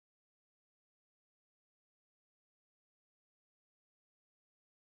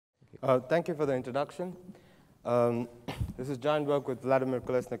Thank you for the introduction. This is joint work with Vladimir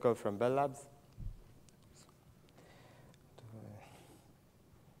Kolesnikov from Bell Labs.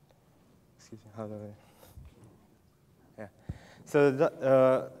 Excuse me, how do I? Yeah.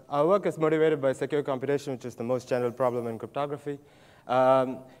 So our work is motivated by secure computation, which is the most general problem in cryptography.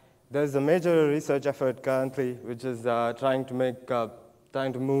 There's a major research effort currently, which is trying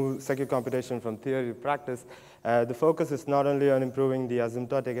to move secure computation from theory to practice. The focus is not only on improving the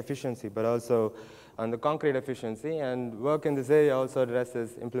asymptotic efficiency, but also on the concrete efficiency. And work in this area also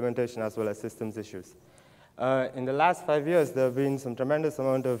addresses implementation as well as systems issues. In the last 5 years, there have been some tremendous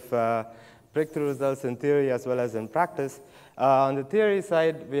amount of breakthrough results in theory as well as in practice. On the theory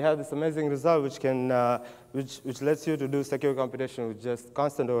side, we have this amazing result which lets you to do secure computation with just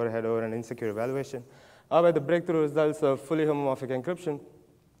constant overhead over an insecure evaluation. However, the breakthrough results of fully homomorphic encryption,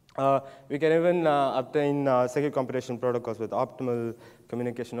 we can even obtain secure computation protocols with optimal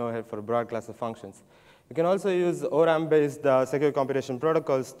communication overhead for a broad class of functions. You can also use ORAM-based secure computation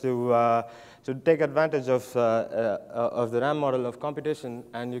protocols to take advantage of the RAM model of computation,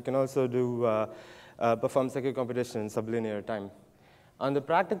 and you can also perform secure computation in sublinear time. On the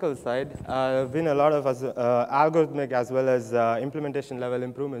practical side, there have been a lot of algorithmic as well as implementation level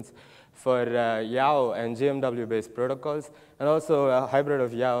improvements for YAO and GMW-based protocols, and also a hybrid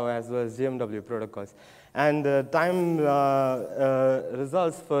of YAO as well as GMW protocols. And the time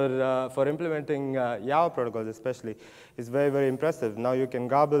results for implementing YAO protocols especially is very, very impressive. Now you can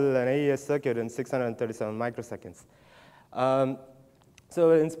gobble an AES circuit in 637 microseconds.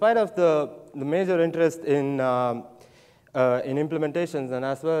 So in spite of the major interest in implementations and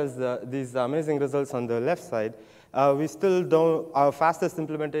as well as these amazing results on the left side, we still don't, our fastest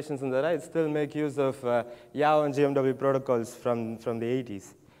implementations on the right still make use of YAO and GMW protocols from the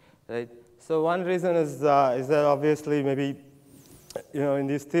 80s, right? So one reason is that obviously maybe, in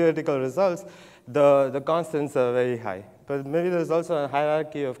these theoretical results, the constants are very high. But maybe there's also a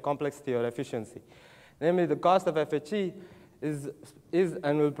hierarchy of complexity or efficiency. Namely, the cost of FHE is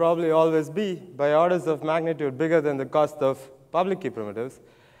and will probably always be by orders of magnitude bigger than the cost of public key primitives,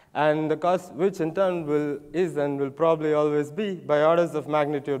 and the cost, which in turn will probably always be by orders of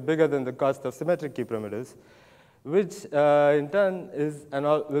magnitude bigger than the cost of symmetric key primitives, which in turn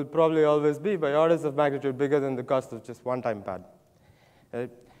will probably always be by orders of magnitude bigger than the cost of just one-time pad.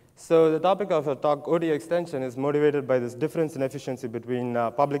 Right? So the topic of our talk, OT extension, is motivated by this difference in efficiency between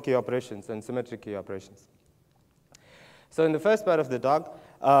public key operations and symmetric key operations. So in the first part of the talk,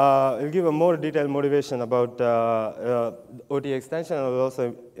 we'll give a more detailed motivation about OT extension, and we'll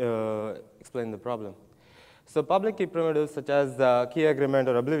also explain the problem. So public key primitives such as key agreement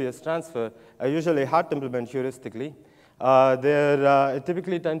or oblivious transfer are usually hard to implement heuristically. They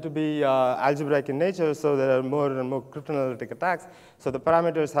typically tend to be algebraic in nature, so there are more and more cryptanalytic attacks. So the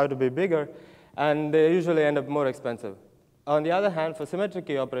parameters have to be bigger, and they usually end up more expensive. On the other hand, for symmetric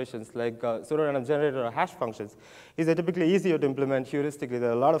key operations like pseudorandom generator or hash functions, these are typically easier to implement heuristically.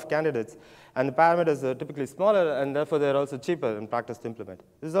 There are a lot of candidates, and the parameters are typically smaller, and therefore they're also cheaper in practice to implement.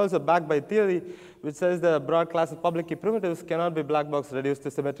 This is also backed by theory, which says that a broad class of public key primitives cannot be black box reduced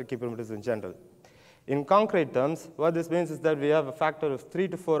to symmetric key primitives in general. In concrete terms, what this means is that we have a factor of 3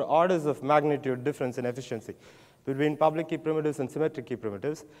 to 4 orders of magnitude difference in efficiency between public key primitives and symmetric key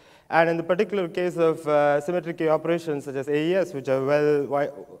primitives. And in the particular case of symmetric key operations such as AES, which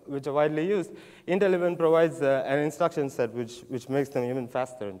are widely used, Intel even provides an instruction set which makes them even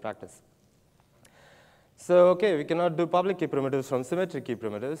faster in practice. So okay, we cannot do public key primitives from symmetric key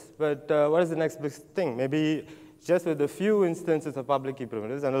primitives, but what is the next big thing? Maybe just with a few instances of public key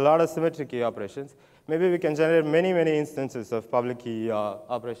primitives and a lot of symmetric key operations, maybe we can generate many, many instances of public key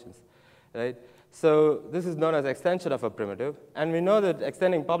operations, right? So this is known as extension of a primitive, and we know that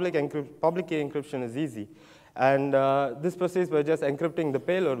extending public key encryption is easy. And this proceeds by just encrypting the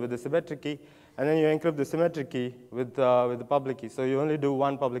payload with the symmetric key, and then you encrypt the symmetric key with the public key. So you only do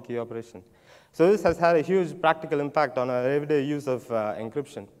one public key operation. So this has had a huge practical impact on our everyday use of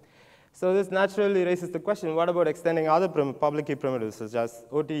encryption. So this naturally raises the question, what about extending other public key primitives, such as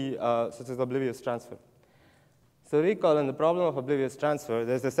OT, such as oblivious transfer? So recall in the problem of oblivious transfer,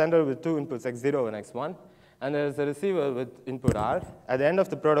 there's a sender with 2 inputs, x0 and x1, and there's a receiver with input r. At the end of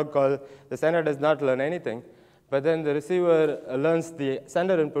the protocol, the sender does not learn anything, but then the receiver learns the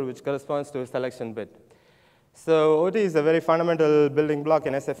sender input, which corresponds to a selection bit. So OT is a very fundamental building block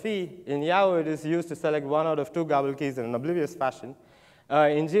in SFE. In YAO, it is used to select 1 out of 2 gobble keys in an oblivious fashion.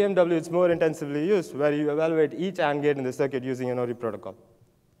 In GMW, it's more intensively used, where you evaluate each AND gate in the circuit using an OT protocol.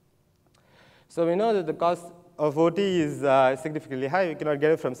 So we know that the cost of OT is significantly high. We cannot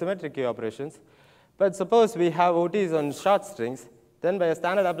get it from symmetric key operations. But suppose we have OTs on short strings. Then by a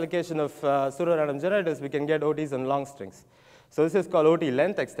standard application of pseudo-random generators, we can get OTs on long strings. So this is called OT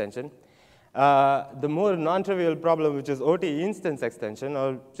length extension. The more non-trivial problem, which is OT instance extension,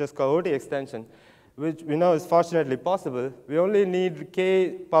 or just called OT extension, which we know is fortunately possible, we only need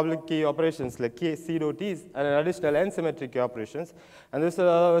k public key operations like k seed OTs and an additional n symmetric key operations. And this will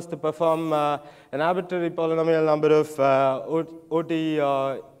allow us to perform an arbitrary polynomial number of OT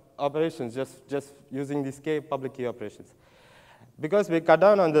operations just using these k public key operations. Because we cut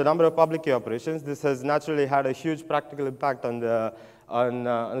down on the number of public key operations, this has naturally had a huge practical impact on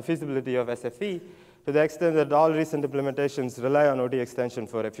the feasibility of SFE, to the extent that all recent implementations rely on OT extension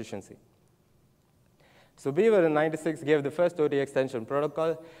for efficiency. So Beaver in '96 gave the first OT extension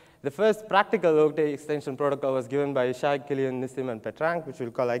protocol. The first practical OT extension protocol was given by Ishaq, Killian, Nissim, and Petrank, which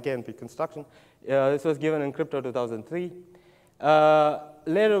we'll call IKNP construction. This was given in Crypto 2003.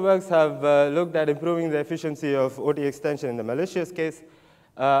 Later works have looked at improving the efficiency of OT extension in the malicious case,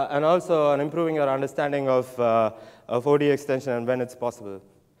 and also on improving our understanding of OT extension and when it's possible.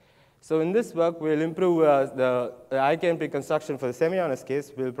 So in this work, we'll improve the IKNP construction for the semi-honest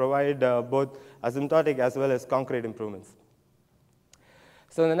case. We'll provide both asymptotic as well as concrete improvements.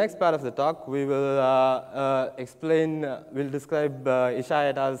 So in the next part of the talk, we will we'll describe Ishaq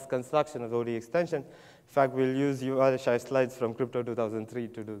et al.'s construction of OT extension. In fact, we'll use Ishaq's slides from Crypto 2003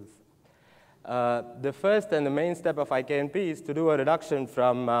 to do this. The first and the main step of IKNP is to do a reduction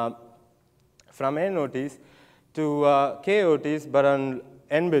from n OTs to k OTs, but on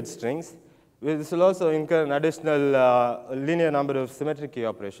n-bit strings. This will also incur an additional linear number of symmetric key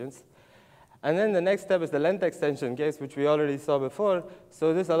operations. And then the next step is the length extension case, which we already saw before.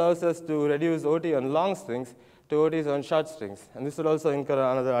 So this allows us to reduce OT on long strings to OTs on short strings. And this will also incur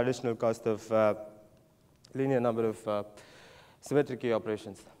another additional cost of linear number of symmetric key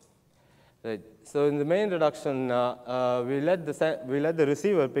operations. Right. So in the main reduction, we let the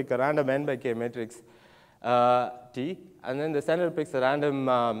receiver pick a random n by k matrix T, and then the sender picks a random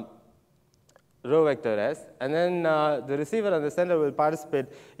row vector S, and then the receiver and the sender will participate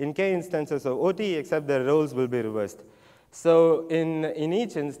in k instances of OT, except their roles will be reversed. So in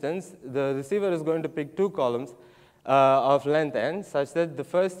each instance, the receiver is going to pick two columns of length n, such that the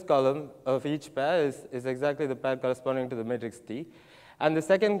first column of each pair is exactly the pair corresponding to the matrix T. And the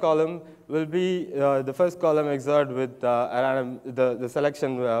second column will be the first column XORed with the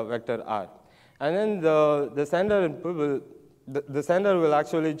selection vector R. And then the sender will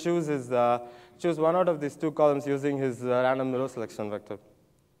actually choose one out of these two columns using his random row selection vector.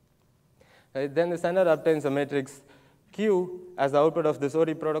 Right, then the sender obtains a matrix Q as the output of this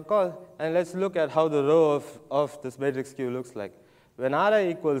OT protocol, and let's look at how the row of this matrix Q looks like. When Ri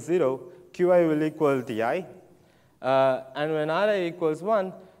equals 0, Qi will equal Ti, and when Ri equals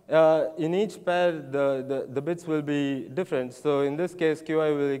 1, in each pair, the bits will be different. So in this case, Qi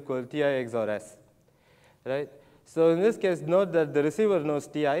will equal Ti XOR S. Right? So in this case, note that the receiver knows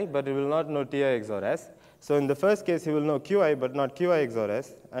Ti, but it will not know Ti XOR S. So in the first case, he will know Qi, but not Qi XOR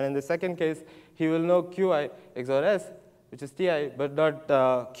S. And in the second case, he will know Qi XOR S, which is Ti, but not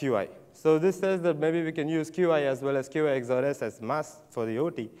Qi. So this says that maybe we can use Qi as well as Qi XOR S as mask for the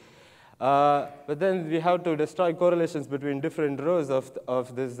OT. But then we have to destroy correlations between different rows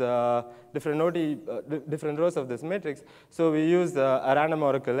of this different rows of this matrix. So we use a random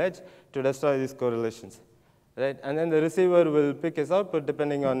oracle edge to destroy these correlations, right? And then the receiver will pick his output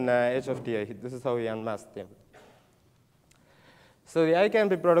depending on h of Ti. This is how we unmask them. So the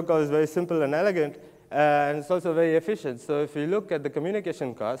IKNP protocol is very simple and elegant, and it's also very efficient. So if we look at the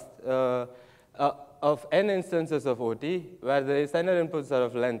communication cost of n instances of OT, where the sender inputs are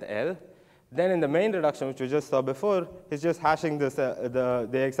of length L, then in the main reduction, which we just saw before, it's just hashing the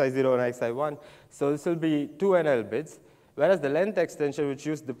xi0 and xi1. So this will be 2 NL bits, whereas the length extension, which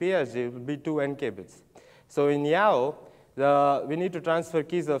used the PRG, will be 2 NK bits. So in YAO, we need to transfer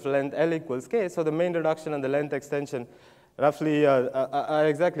keys of length L equals K, so the main reduction and the length extension roughly are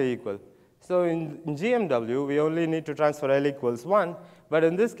exactly equal. So in GMW, we only need to transfer L equals 1, but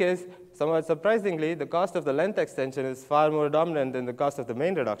in this case, somewhat surprisingly, the cost of the length extension is far more dominant than the cost of the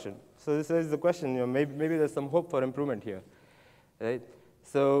main reduction. So this is the question, maybe there's some hope for improvement here, right?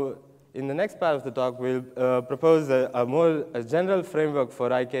 So in the next part of the talk, we'll propose a general framework for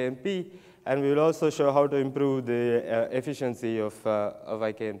IKNP, and we will also show how to improve the efficiency of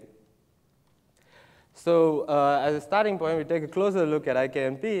IKNP. So as a starting point, we take a closer look at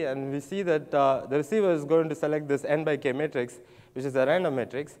IKNP, and we see that the receiver is going to select this n by k matrix, which is a random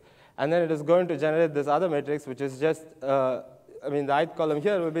matrix, and then it is going to generate this other matrix, which is just, the ith column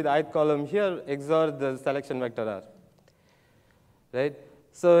here will be the ith column here, XOR the selection vector R. Right?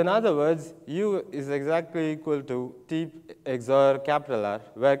 So in other words, U is exactly equal to T XOR capital R,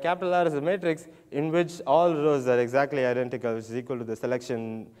 where capital R is a matrix in which all rows are exactly identical, which is equal to the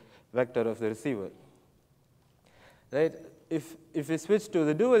selection vector of the receiver. Right? If we switch to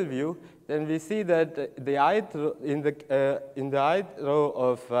the dual view, then we see that the ith row, in the ith row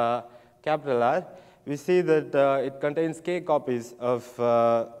of capital R, we see that it contains k copies of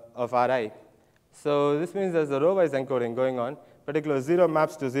Ri. So this means there's a row-wise encoding going on. Particular 0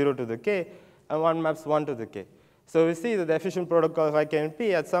 maps to 0 to the k, and 1 maps 1 to the k. So we see that the efficient protocol of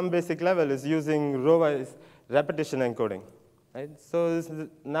IKNP at some basic level is using row-wise repetition encoding. Right? So this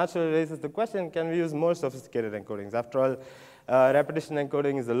naturally raises the question, can we use more sophisticated encodings? After all, repetition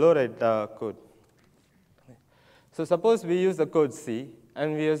encoding is a low-rate code. So suppose we use the code C,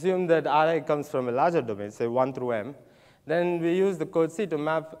 and we assume that Ri comes from a larger domain, say 1 through m. Then we use the code C to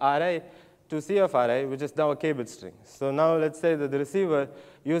map Ri to C of Ri, which is now a k-bit string. So now let's say that the receiver,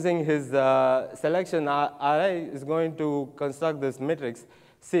 using his selection Ri, is going to construct this matrix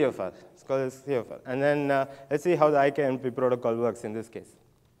C of R. It's called C of R. And then let's see how the IKNP protocol works in this case.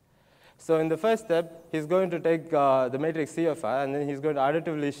 So in the first step, he's going to take the matrix C of R, and then he's going to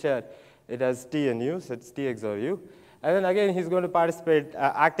additively share it as T and U, so it's T XOR U. And then again, he's going to participate,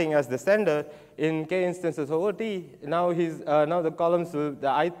 acting as the sender in k instances of OT. Now now the columns will,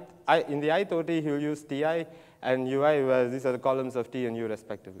 in the ith OT, he will use Ti and Ui, where these are the columns of T and U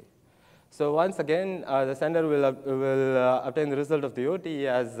respectively. So once again, the sender will obtain the result of the OT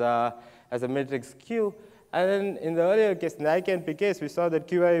as a matrix Q. And then in the earlier case, in the IKNP case, we saw that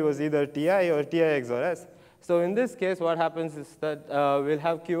Qi was either Ti or Ti XOR S. So in this case, what happens is that we'll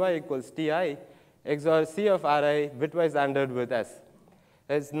have Qi equals Ti XOR C of Ri bitwise ANDed with S.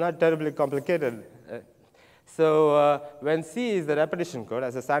 It's not terribly complicated. So when C is the repetition code,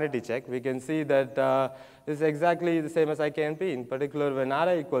 as a sanity check, we can see that this is exactly the same as IKNP. In particular, when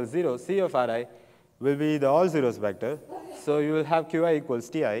Ri equals 0, C of Ri will be the all zeros vector. So you will have Qi equals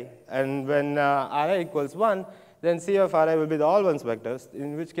Ti. And when Ri equals 1, then C of Ri will be the all ones vectors,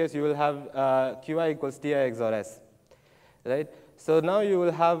 in which case you will have Qi equals Ti XOR S. Right? So now you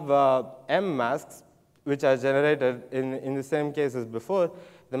will have M masks, which are generated in the same case as before.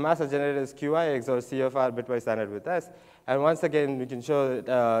 The masks are generated as Qi XOR C of R bitwise ANDed with S. And once again, we can show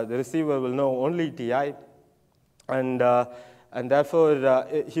that the receiver will know only Ti. And therefore,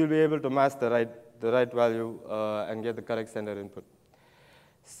 he'll be able to mask the right value and get the correct sender input.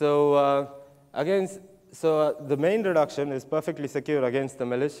 So again, the main reduction is perfectly secure against the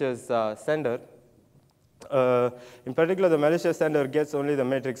malicious sender. In particular, the malicious sender gets only the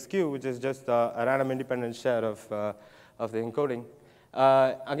matrix Q, which is just a random independent share of the encoding.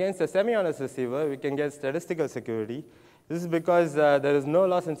 Against a semi-honest receiver, we can get statistical security. This is because there is no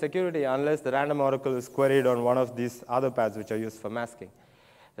loss in security unless the random oracle is queried on one of these other paths which are used for masking.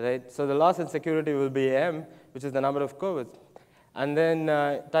 Right? So the loss in security will be M, which is the number of qubits, and then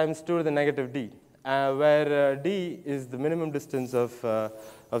times 2 to the negative D, where D is the minimum distance of the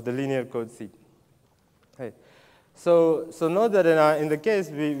linear code C. Right. So note that in the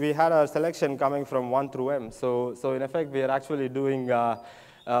case, we had our selection coming from 1 through M. So in effect, we are actually doing 1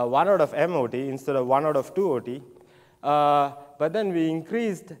 out of M OT instead of 1 out of 2 OT. But then we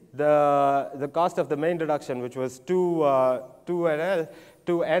increased the cost of the main reduction, which was 2 NL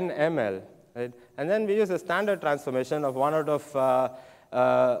to N ML. Right? And then we use a standard transformation of 1 out of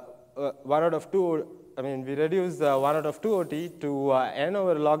 2. I mean, we reduce 1 out of 2 OT to n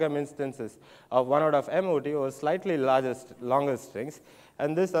over log m instances of 1 out of m OT or slightly longer strings.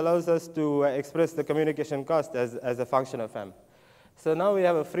 And this allows us to express the communication cost as a function of m. So now we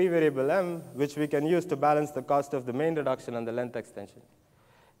have a free variable m, which we can use to balance the cost of the main reduction and the length extension.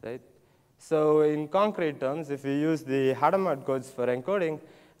 Right? So in concrete terms, if we use the Hadamard codes for encoding,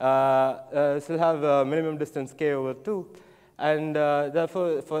 this will have a minimum distance k over 2. And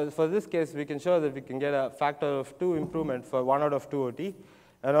therefore, for this case, we can show that we can get a factor of 2 improvement for 1 out of 2 OT,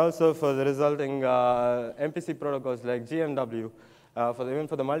 and also for the resulting MPC protocols like GMW, even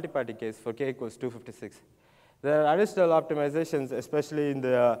for the multi-party case, for k equals 256. There are additional optimizations, especially in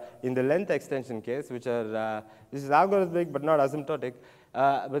the length extension case, which are this is algorithmic but not asymptotic.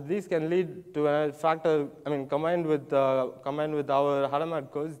 But these can lead to a factor. I mean, combined with our Hadamard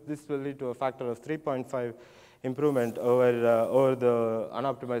codes, this will lead to a factor of 3.5 improvement over the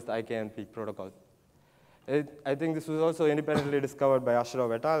unoptimized IKNP protocol. I think this was also independently discovered by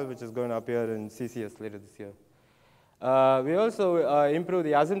Ashraf et al., which is going to appear in CCS later this year. We also improved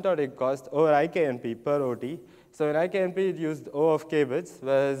the asymptotic cost over IKNP per OT. So in IKNP, it used O of k bits,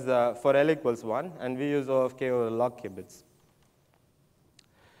 whereas for L equals 1, and we use O of k over log k bits.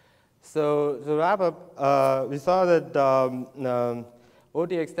 So to wrap up, we saw that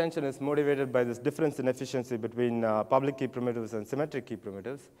OT extension is motivated by this difference in efficiency between public key primitives and symmetric key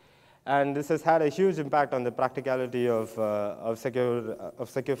primitives. And this has had a huge impact on the practicality of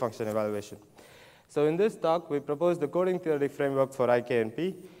secure function evaluation. So in this talk, we propose the coding theoretic framework for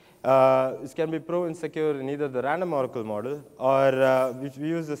IKNP. This can be proven secure in either the random oracle model, or we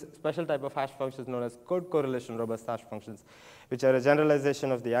use a special type of hash functions known as code correlation robust hash functions, which are a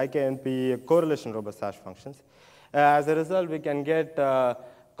generalization of the IKNP correlation robust hash functions. As a result, we can get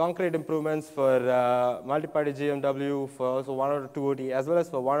concrete improvements for multi-party GMW, for also 1 out of 2 OT, as well as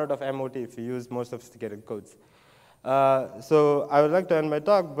for 1 out of M OT if you use more sophisticated codes. So I would like to end my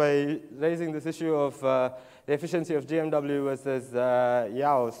talk by raising this issue of the efficiency of GMW versus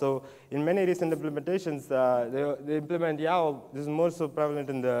YAO. So in many recent implementations, they implement YAO. This is more so prevalent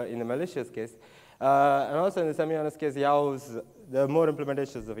in the malicious case. And also in the semi-honest case, there are more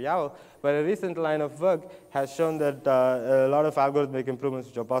implementations of YAO. But a recent line of work has shown that a lot of algorithmic improvements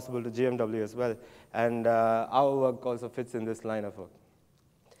which are possible to GMW as well. And our work also fits in this line of work.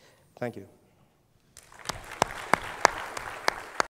 Thank you.